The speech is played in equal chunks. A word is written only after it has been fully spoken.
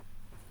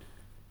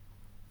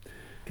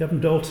Gavin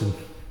Dalton,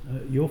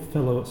 you're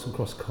fellow at St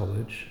Cross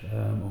College,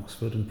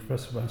 Oxford, and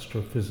Professor of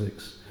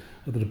Astrophysics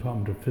at the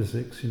Department of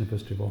Physics,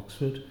 University of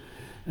Oxford,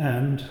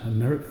 and a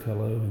Merit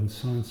Fellow in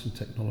Science and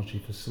Technology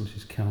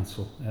Facilities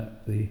Council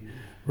at the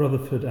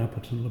Rutherford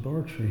Appleton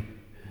Laboratory.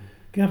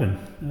 Gavin,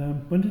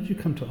 when did you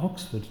come to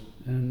Oxford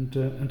and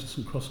to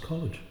St Cross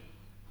College?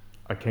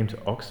 I came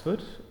to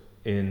Oxford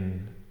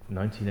in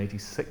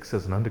 1986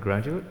 as an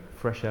undergraduate,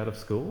 fresh out of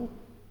school.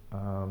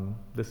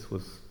 This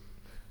was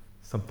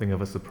something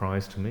of a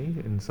surprise to me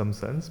in some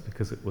sense,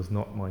 because it was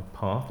not my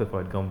path if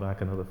I'd gone back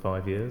another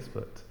 5 years,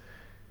 but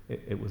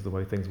it was the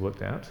way things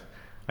worked out.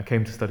 I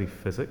came to study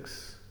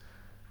physics.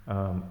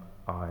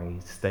 I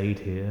stayed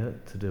here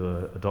to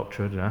do a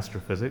doctorate in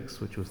astrophysics,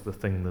 which was the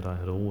thing that I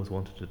had always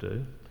wanted to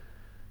do.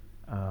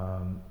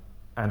 And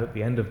at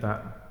the end of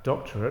that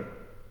doctorate,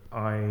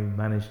 I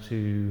managed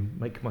to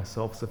make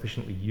myself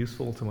sufficiently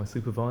useful to my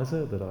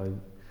supervisor that I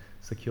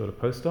secured a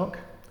postdoc.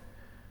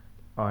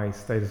 I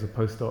stayed as a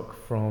postdoc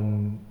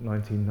from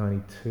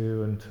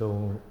 1992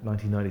 until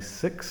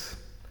 1996,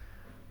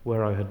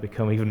 where I had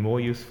become even more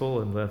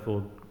useful and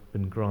therefore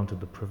been granted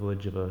the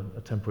privilege of a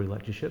temporary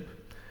lectureship.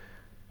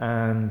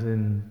 And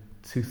in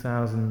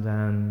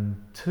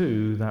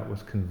 2002, that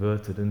was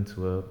converted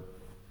into a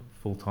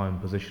full-time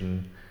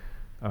position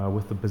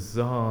with the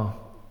bizarre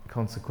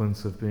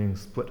consequence of being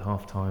split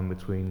half-time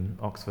between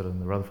Oxford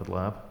and the Rutherford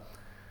Lab.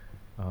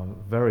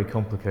 Very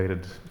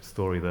complicated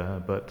story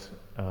there, but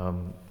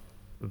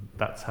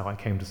that's how I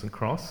came to St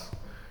Cross.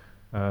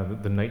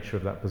 The nature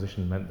of that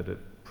position meant that it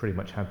pretty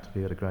much had to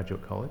be at a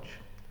graduate college.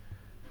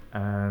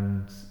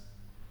 And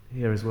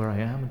here is where I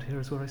am, and here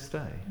is where I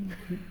stay.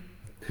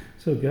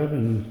 So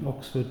Gavin,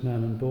 Oxford man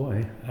and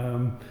boy,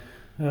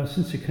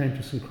 since you came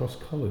to St Cross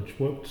College,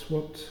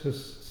 what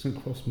has St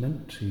Cross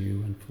meant to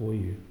you and for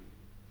you?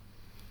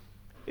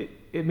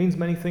 It means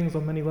many things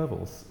on many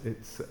levels.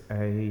 It's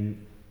a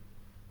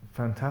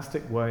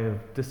fantastic way of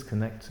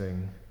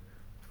disconnecting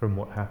from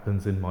what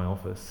happens in my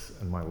office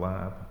and my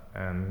lab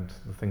and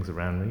the things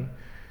around me.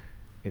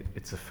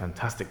 It's a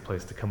fantastic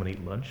place to come and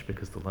eat lunch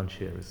because the lunch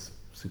here is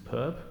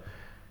superb.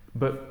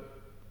 But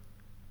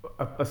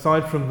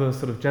aside from the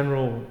sort of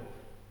general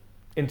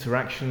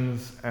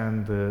interactions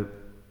and the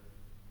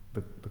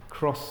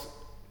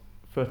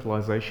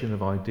cross-fertilization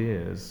of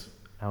ideas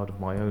out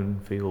of my own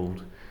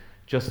field,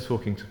 just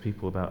talking to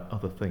people about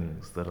other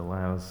things that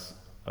allows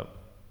a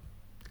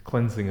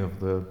cleansing of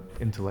the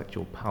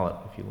intellectual palate,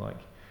 if you like.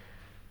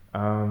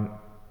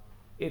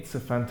 It's a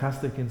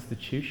fantastic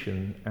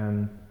institution,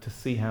 and to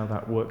see how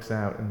that works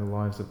out in the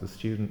lives of the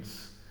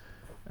students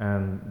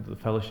and the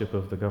fellowship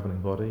of the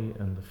governing body,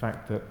 and the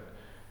fact that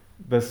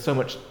there's so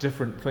much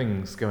different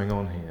things going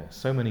on here,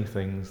 so many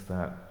things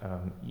that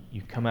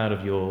you come out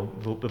of your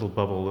little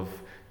bubble of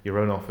your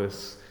own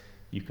office,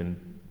 you can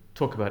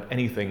talk about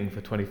anything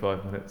for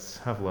 25 minutes,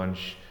 have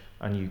lunch,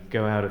 and you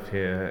go out of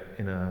here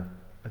in a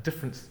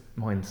different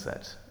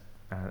mindset.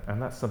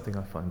 And that's something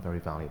I find very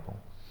valuable.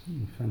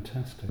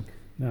 Fantastic.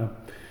 Now,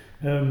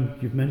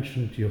 you've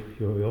mentioned your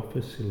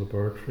office, your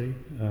laboratory,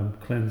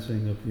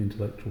 cleansing of the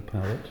intellectual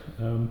palate.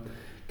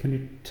 Can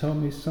you tell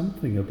me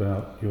something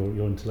about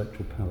your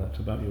intellectual palate,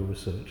 about your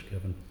research,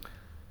 Gavin?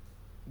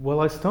 Well,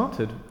 I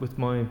started with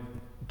my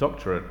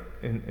doctorate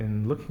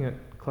in looking at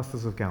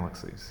clusters of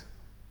galaxies.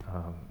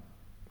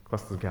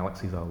 Clusters of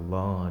galaxies are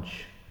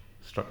large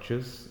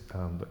structures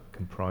that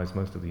comprise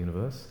most of the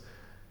universe,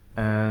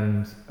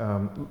 and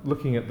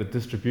looking at the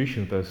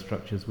distribution of those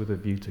structures with a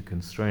view to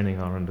constraining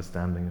our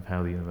understanding of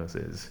how the universe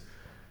is,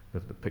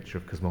 with the picture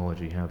of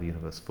cosmology, how the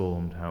universe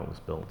formed, how it was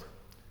built.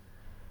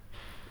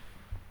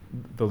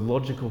 The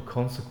logical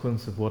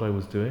consequence of what I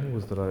was doing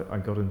was that I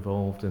got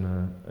involved in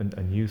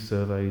a new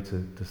survey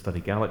to study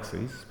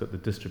galaxies, but the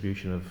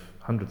distribution of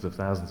hundreds of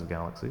thousands of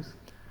galaxies.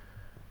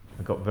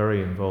 I got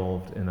very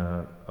involved in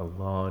a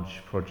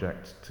large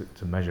project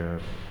to measure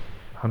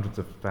hundreds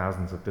of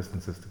thousands of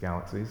distances to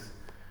galaxies,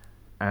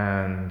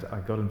 and I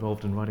got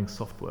involved in writing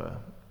software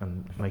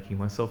and making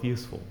myself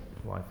useful.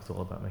 Life is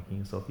all about making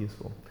yourself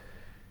useful.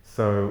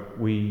 So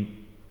we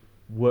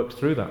worked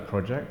through that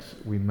project.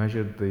 We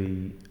measured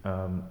the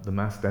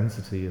mass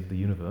density of the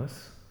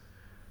universe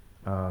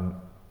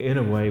in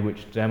a way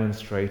which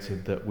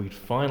demonstrated that we'd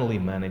finally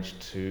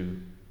managed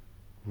to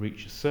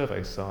reach a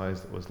survey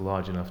size that was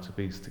large enough to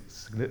be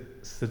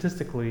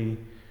statistically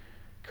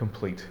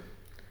complete.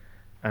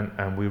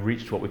 And we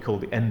reached what we call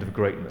the end of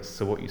greatness.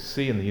 So what you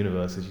see in the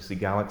universe is you see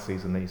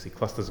galaxies, and then you see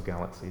clusters of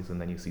galaxies, and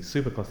then you see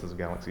superclusters of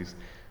galaxies.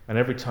 And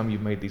every time you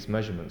made these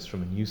measurements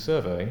from a new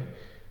survey,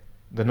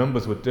 the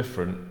numbers were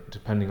different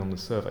depending on the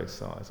survey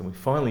size. And we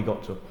finally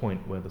got to a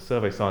point where the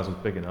survey size was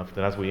big enough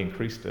that as we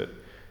increased it,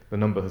 the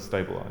number has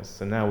stabilized.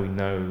 So now we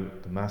know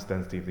the mass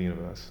density of the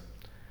universe.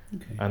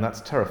 Okay. And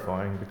that's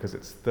terrifying because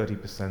it's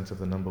 30% of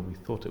the number we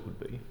thought it would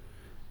be.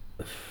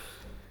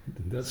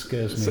 That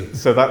scares me.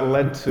 So that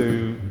led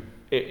to,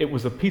 it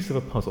was a piece of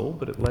a puzzle,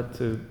 but it led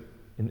to,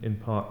 in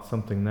part,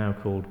 something now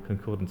called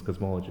concordance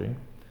cosmology,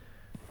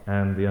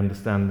 and the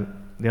understanding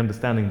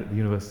that the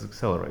universe is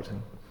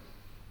accelerating.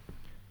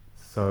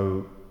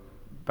 So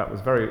that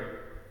was very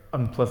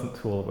unpleasant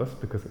to all of us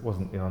because it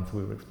wasn't the answer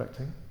we were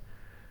expecting.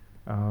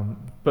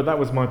 But that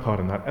was my part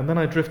in that. And then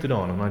I drifted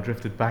on, and I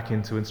drifted back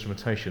into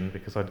instrumentation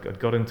because I'd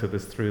got into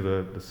this through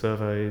the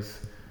surveys,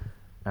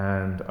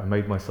 and I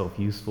made myself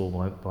useful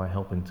by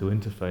helping to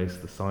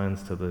interface the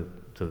science to the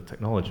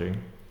technology.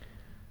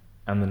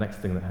 And the next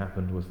thing that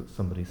happened was that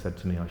somebody said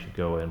to me I should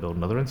go away and build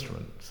another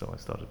instrument. So I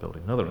started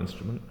building another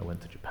instrument. I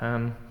went to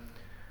Japan.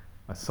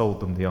 I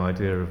sold them the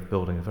idea of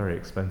building a very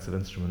expensive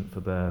instrument for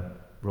their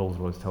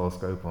Rolls-Royce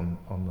telescope on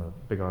the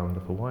big island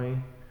of Hawaii.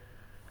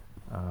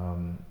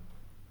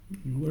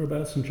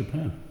 Whereabouts in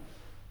Japan?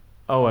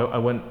 I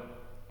went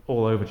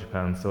all over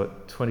Japan. So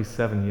at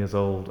 27 years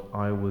old,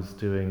 I was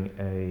doing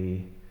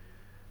a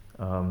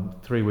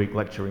 3-week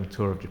lecturing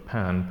tour of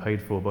Japan,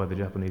 paid for by the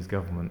Japanese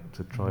government,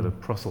 to try to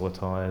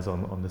proselytize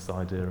on this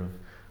idea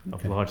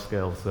of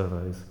large-scale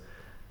surveys.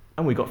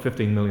 And we got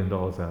 $15 million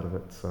out of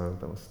it, so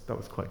that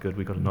was quite good.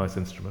 We got a nice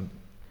instrument.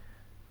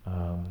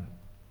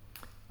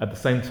 At the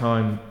same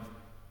time,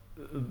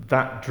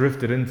 that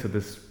drifted into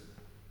this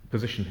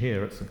position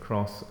here at St.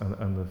 Cross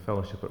and the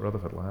fellowship at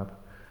Rutherford Lab.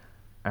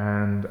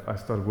 And I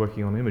started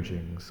working on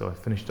imaging, so I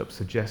finished up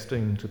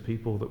suggesting to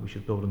people that we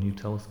should build a new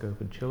telescope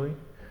in Chile.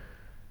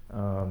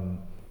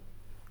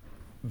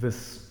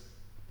 This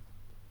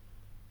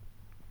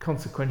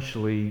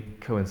consequentially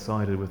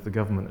coincided with the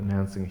government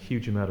announcing a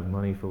huge amount of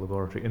money for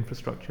laboratory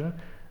infrastructure,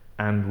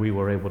 and we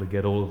were able to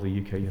get all of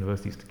the UK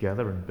universities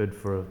together and bid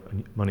for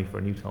money for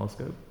a new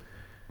telescope.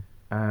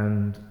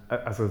 And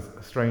as a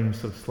strange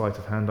sort of sleight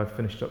of hand, I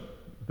finished up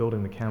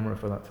building the camera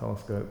for that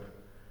telescope,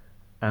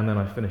 and then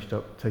I finished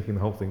up taking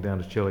the whole thing down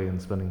to Chile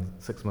and spending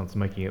 6 months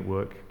making it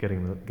work,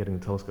 getting the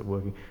telescope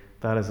working.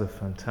 That is a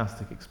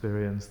fantastic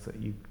experience that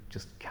you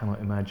just cannot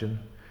imagine,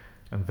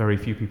 and very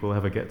few people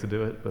ever get to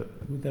do it. But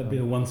would that be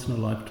a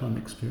once-in-a-lifetime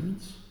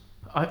experience?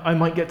 I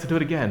might get to do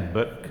it again,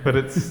 but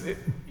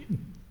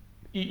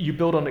you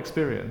build on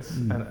experience,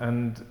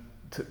 and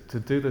to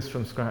do this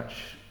from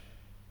scratch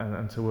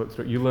and to work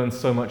through it, you learn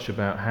so much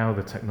about how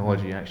the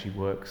technology actually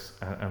works,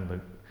 and the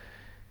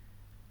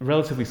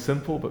relatively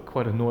simple but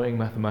quite annoying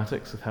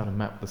mathematics of how to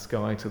map the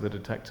sky to the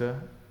detector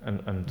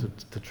and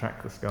to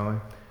track the sky.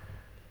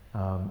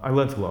 I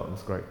learned a lot. It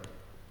was great.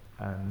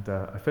 And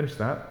I finished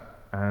that,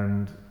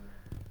 and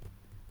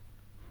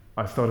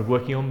I started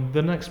working on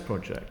the next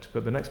project.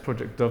 But the next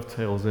project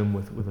dovetails in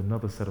with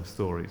another set of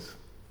stories.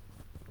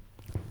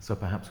 So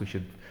perhaps we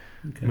should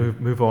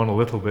move on a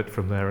little bit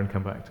from there and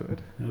come back to it.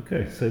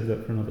 Okay, save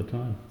that for another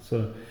time.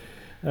 So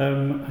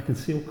I can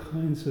see all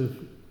kinds of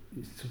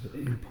sort of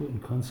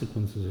important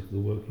consequences of the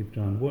work you've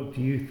done. What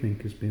do you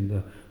think has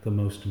been the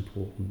most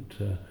important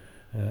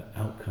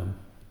outcome?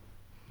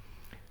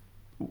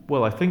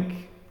 Well, I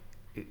think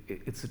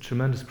it's a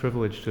tremendous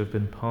privilege to have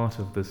been part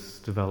of this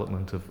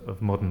development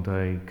of modern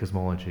day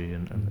cosmology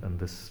and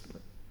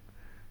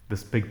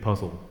this big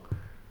puzzle.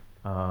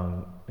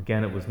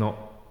 Again, it was not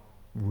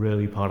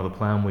really part of the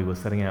plan. We were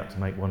setting out to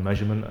make one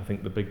measurement. I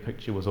think the big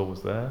picture was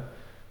always there,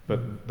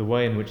 but the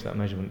way in which that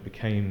measurement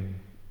became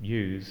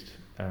used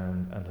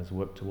and has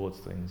worked towards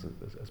things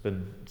has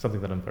been something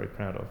that I'm very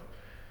proud of.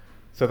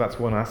 So that's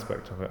one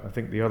aspect of it. I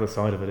think the other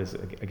side of it is,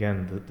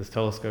 again, this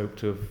telescope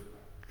to have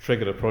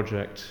triggered a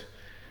project,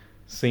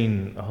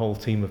 seen a whole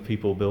team of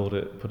people build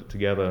it, put it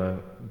together,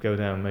 go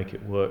down, make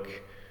it work,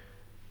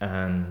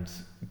 and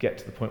get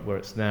to the point where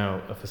it's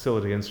now a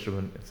facility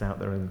instrument. It's out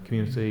there in the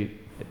community.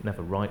 It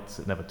never writes,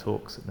 it never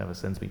talks, it never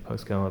sends me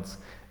postcards.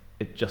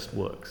 It just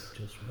works.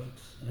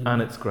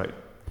 And it's great.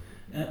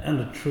 And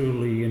a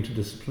truly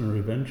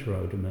interdisciplinary venture,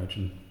 I would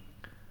imagine.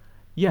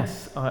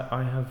 Yes,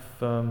 I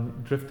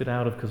have drifted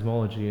out of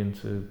cosmology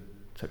into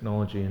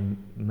technology in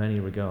many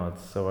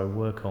regards. So I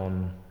work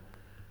on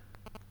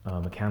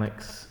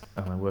mechanics,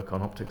 and I work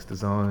on optics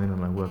design,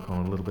 and I work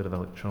on a little bit of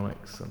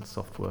electronics and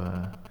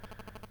software,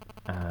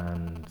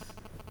 and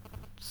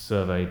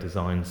survey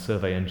design,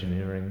 survey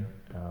engineering.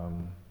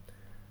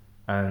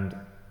 And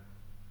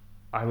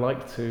I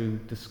like to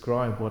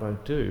describe what I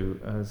do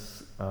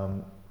as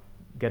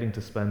getting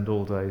to spend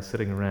all day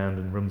sitting around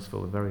in rooms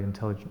full of very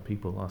intelligent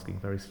people asking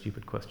very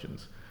stupid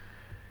questions.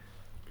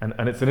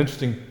 And it's an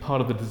interesting part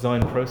of the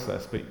design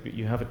process, but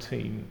you have a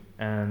team,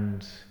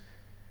 and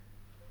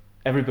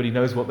everybody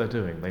knows what they're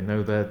doing. They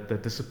know their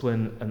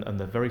discipline, and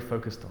they're very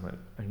focused on it.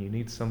 And you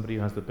need somebody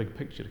who has the big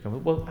picture to come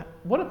up, well,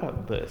 what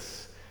about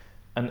this?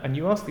 And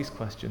you ask these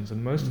questions,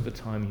 and most of the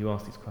time you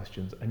ask these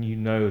questions, and you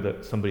know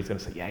that somebody's going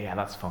to say, yeah,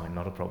 that's fine,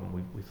 not a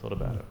problem, we thought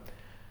about it.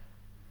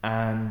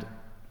 And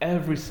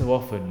every so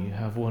often you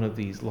have one of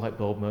these light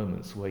bulb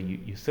moments where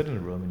you sit in a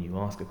room and you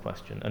ask a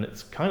question, and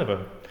it's kind of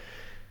a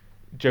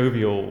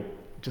jovial,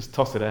 just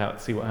toss it out,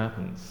 see what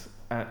happens.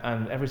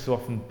 And every so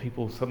often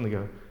people suddenly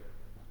go,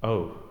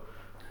 oh,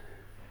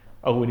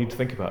 we need to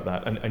think about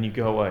that, and you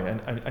go away,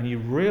 and you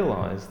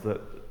realize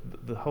that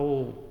the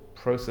whole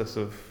process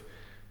of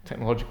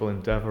technological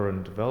endeavor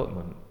and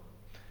development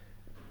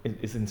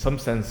is in some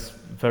sense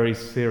very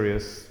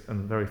serious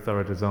and very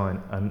thorough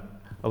design, and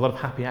a lot of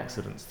happy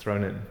accidents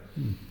thrown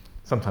in.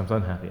 Sometimes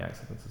unhappy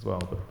accidents as well,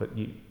 but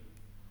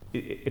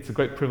it's a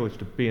great privilege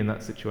to be in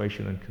that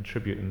situation and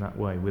contribute in that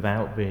way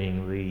without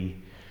being the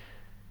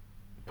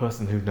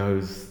person who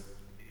knows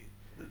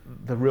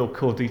the real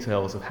core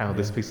details of how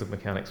this piece of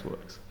mechanics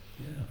works.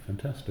 Yeah,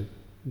 fantastic.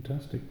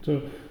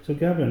 So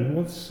Gavin,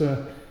 what's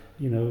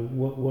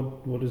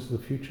what does the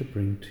future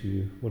bring to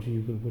you? What are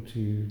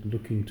you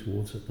looking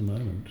towards at the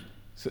moment?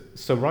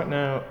 So right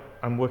now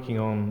I'm working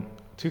on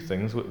two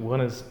things. One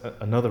is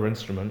another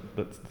instrument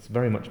that's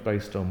very much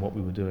based on what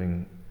we were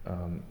doing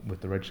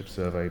with the Redshift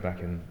survey back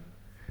in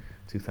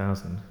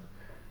 2000.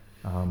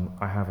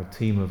 I have a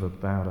team of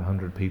about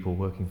 100 people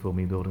working for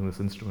me building this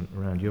instrument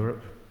around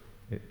Europe.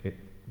 It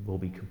will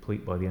be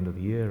complete by the end of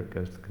the year. It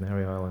goes to the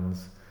Canary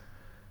Islands.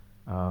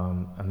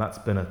 And that's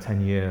been a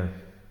 10-year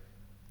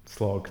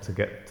slog to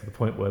get to the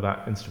point where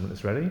that instrument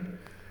is ready.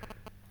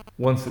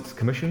 Once it's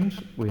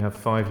commissioned, we have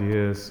 5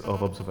 years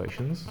of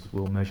observations.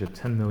 We'll measure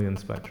 10 million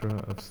spectra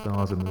of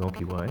stars in the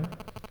Milky Way.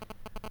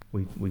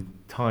 We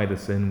tie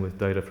this in with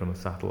data from a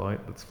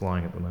satellite that's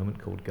flying at the moment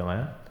called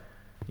Gaia.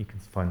 You can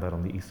find that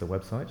on the ESA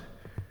website.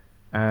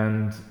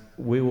 And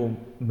we will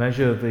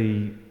measure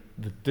the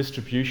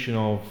distribution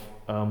of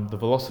the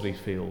velocity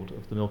field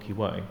of the Milky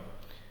Way.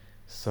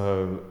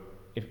 So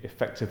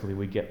effectively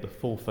we get the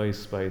full phase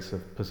space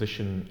of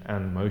position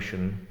and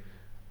motion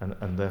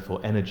and therefore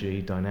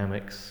energy,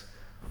 dynamics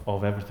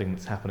of everything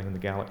that's happening in the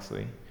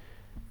galaxy.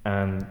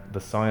 And the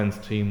science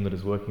team that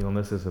is working on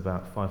this is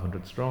about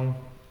 500 strong.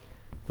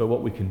 But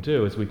what we can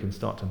do is we can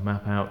start to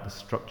map out the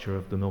structure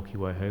of the Milky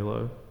Way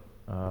halo,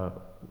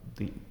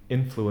 the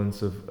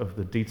influence of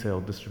the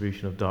detailed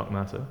distribution of dark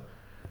matter.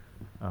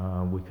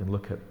 We can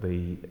look at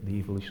the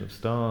evolution of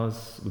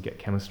stars, we get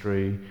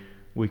chemistry,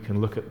 we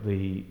can look at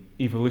the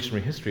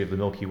evolutionary history of the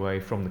Milky Way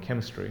from the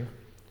chemistry,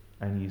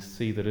 and you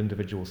see that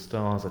individual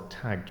stars are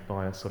tagged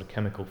by a sort of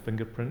chemical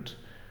fingerprint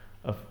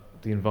of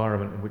the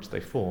environment in which they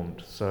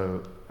formed.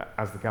 So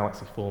as the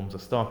galaxy forms, a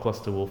star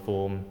cluster will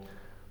form.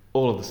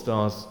 All of the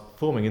stars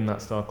forming in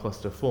that star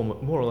cluster form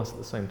more or less at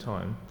the same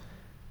time.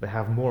 They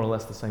have more or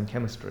less the same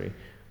chemistry,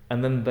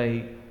 and then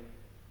they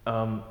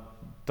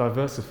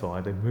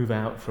diversify, they move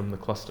out from the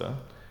cluster,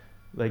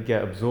 they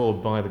get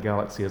absorbed by the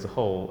galaxy as a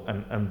whole,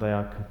 and they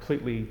are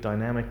completely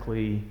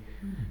dynamically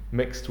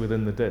mixed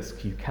within the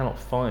disk. You cannot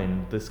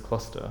find this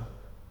cluster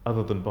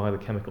other than by the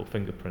chemical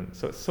fingerprint.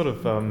 So it's sort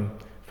of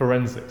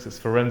forensics, it's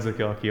forensic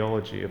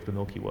archaeology of the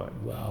Milky Way.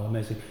 Wow,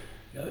 amazing.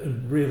 A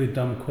really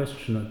dumb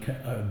question.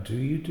 Can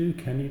you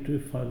do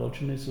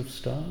phylogenies of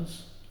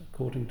stars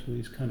according to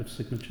these kind of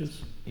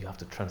signatures? You have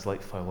to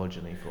translate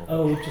phylogeny for me.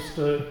 Oh, just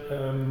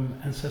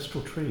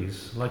ancestral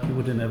trees, like you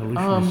would in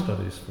evolutionary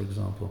studies, for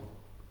example.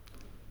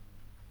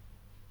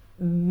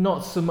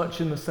 Not so much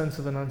in the sense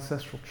of an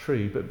ancestral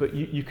tree, but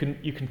you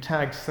can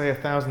tag, say,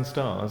 1,000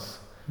 stars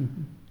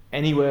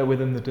anywhere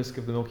within the disk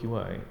of the Milky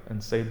Way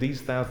and say these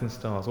 1,000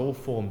 stars all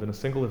formed in a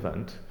single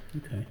event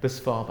this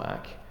far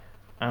back,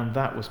 and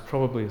that was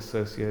probably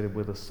associated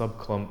with a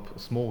subclump, a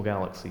small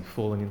galaxy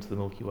falling into the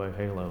Milky Way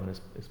halo and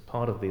is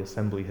part of the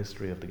assembly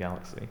history of the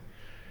galaxy.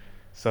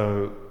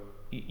 So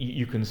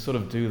you can sort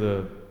of do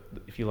the,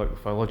 if you like, the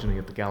phylogeny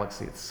of the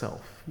galaxy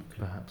itself,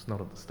 perhaps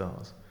not of the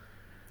stars.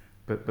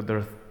 But there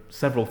are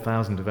several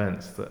thousand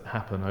events that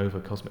happen over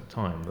cosmic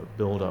time that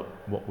build up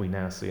what we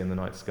now see in the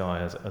night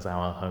sky as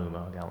our home,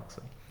 our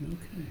galaxy.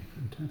 Okay,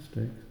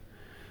 fantastic.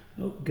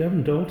 Oh,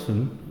 Gavin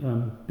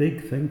Dalton,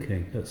 big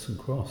thinking at St.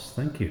 Cross.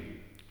 Thank you.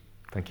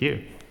 Thank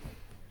you.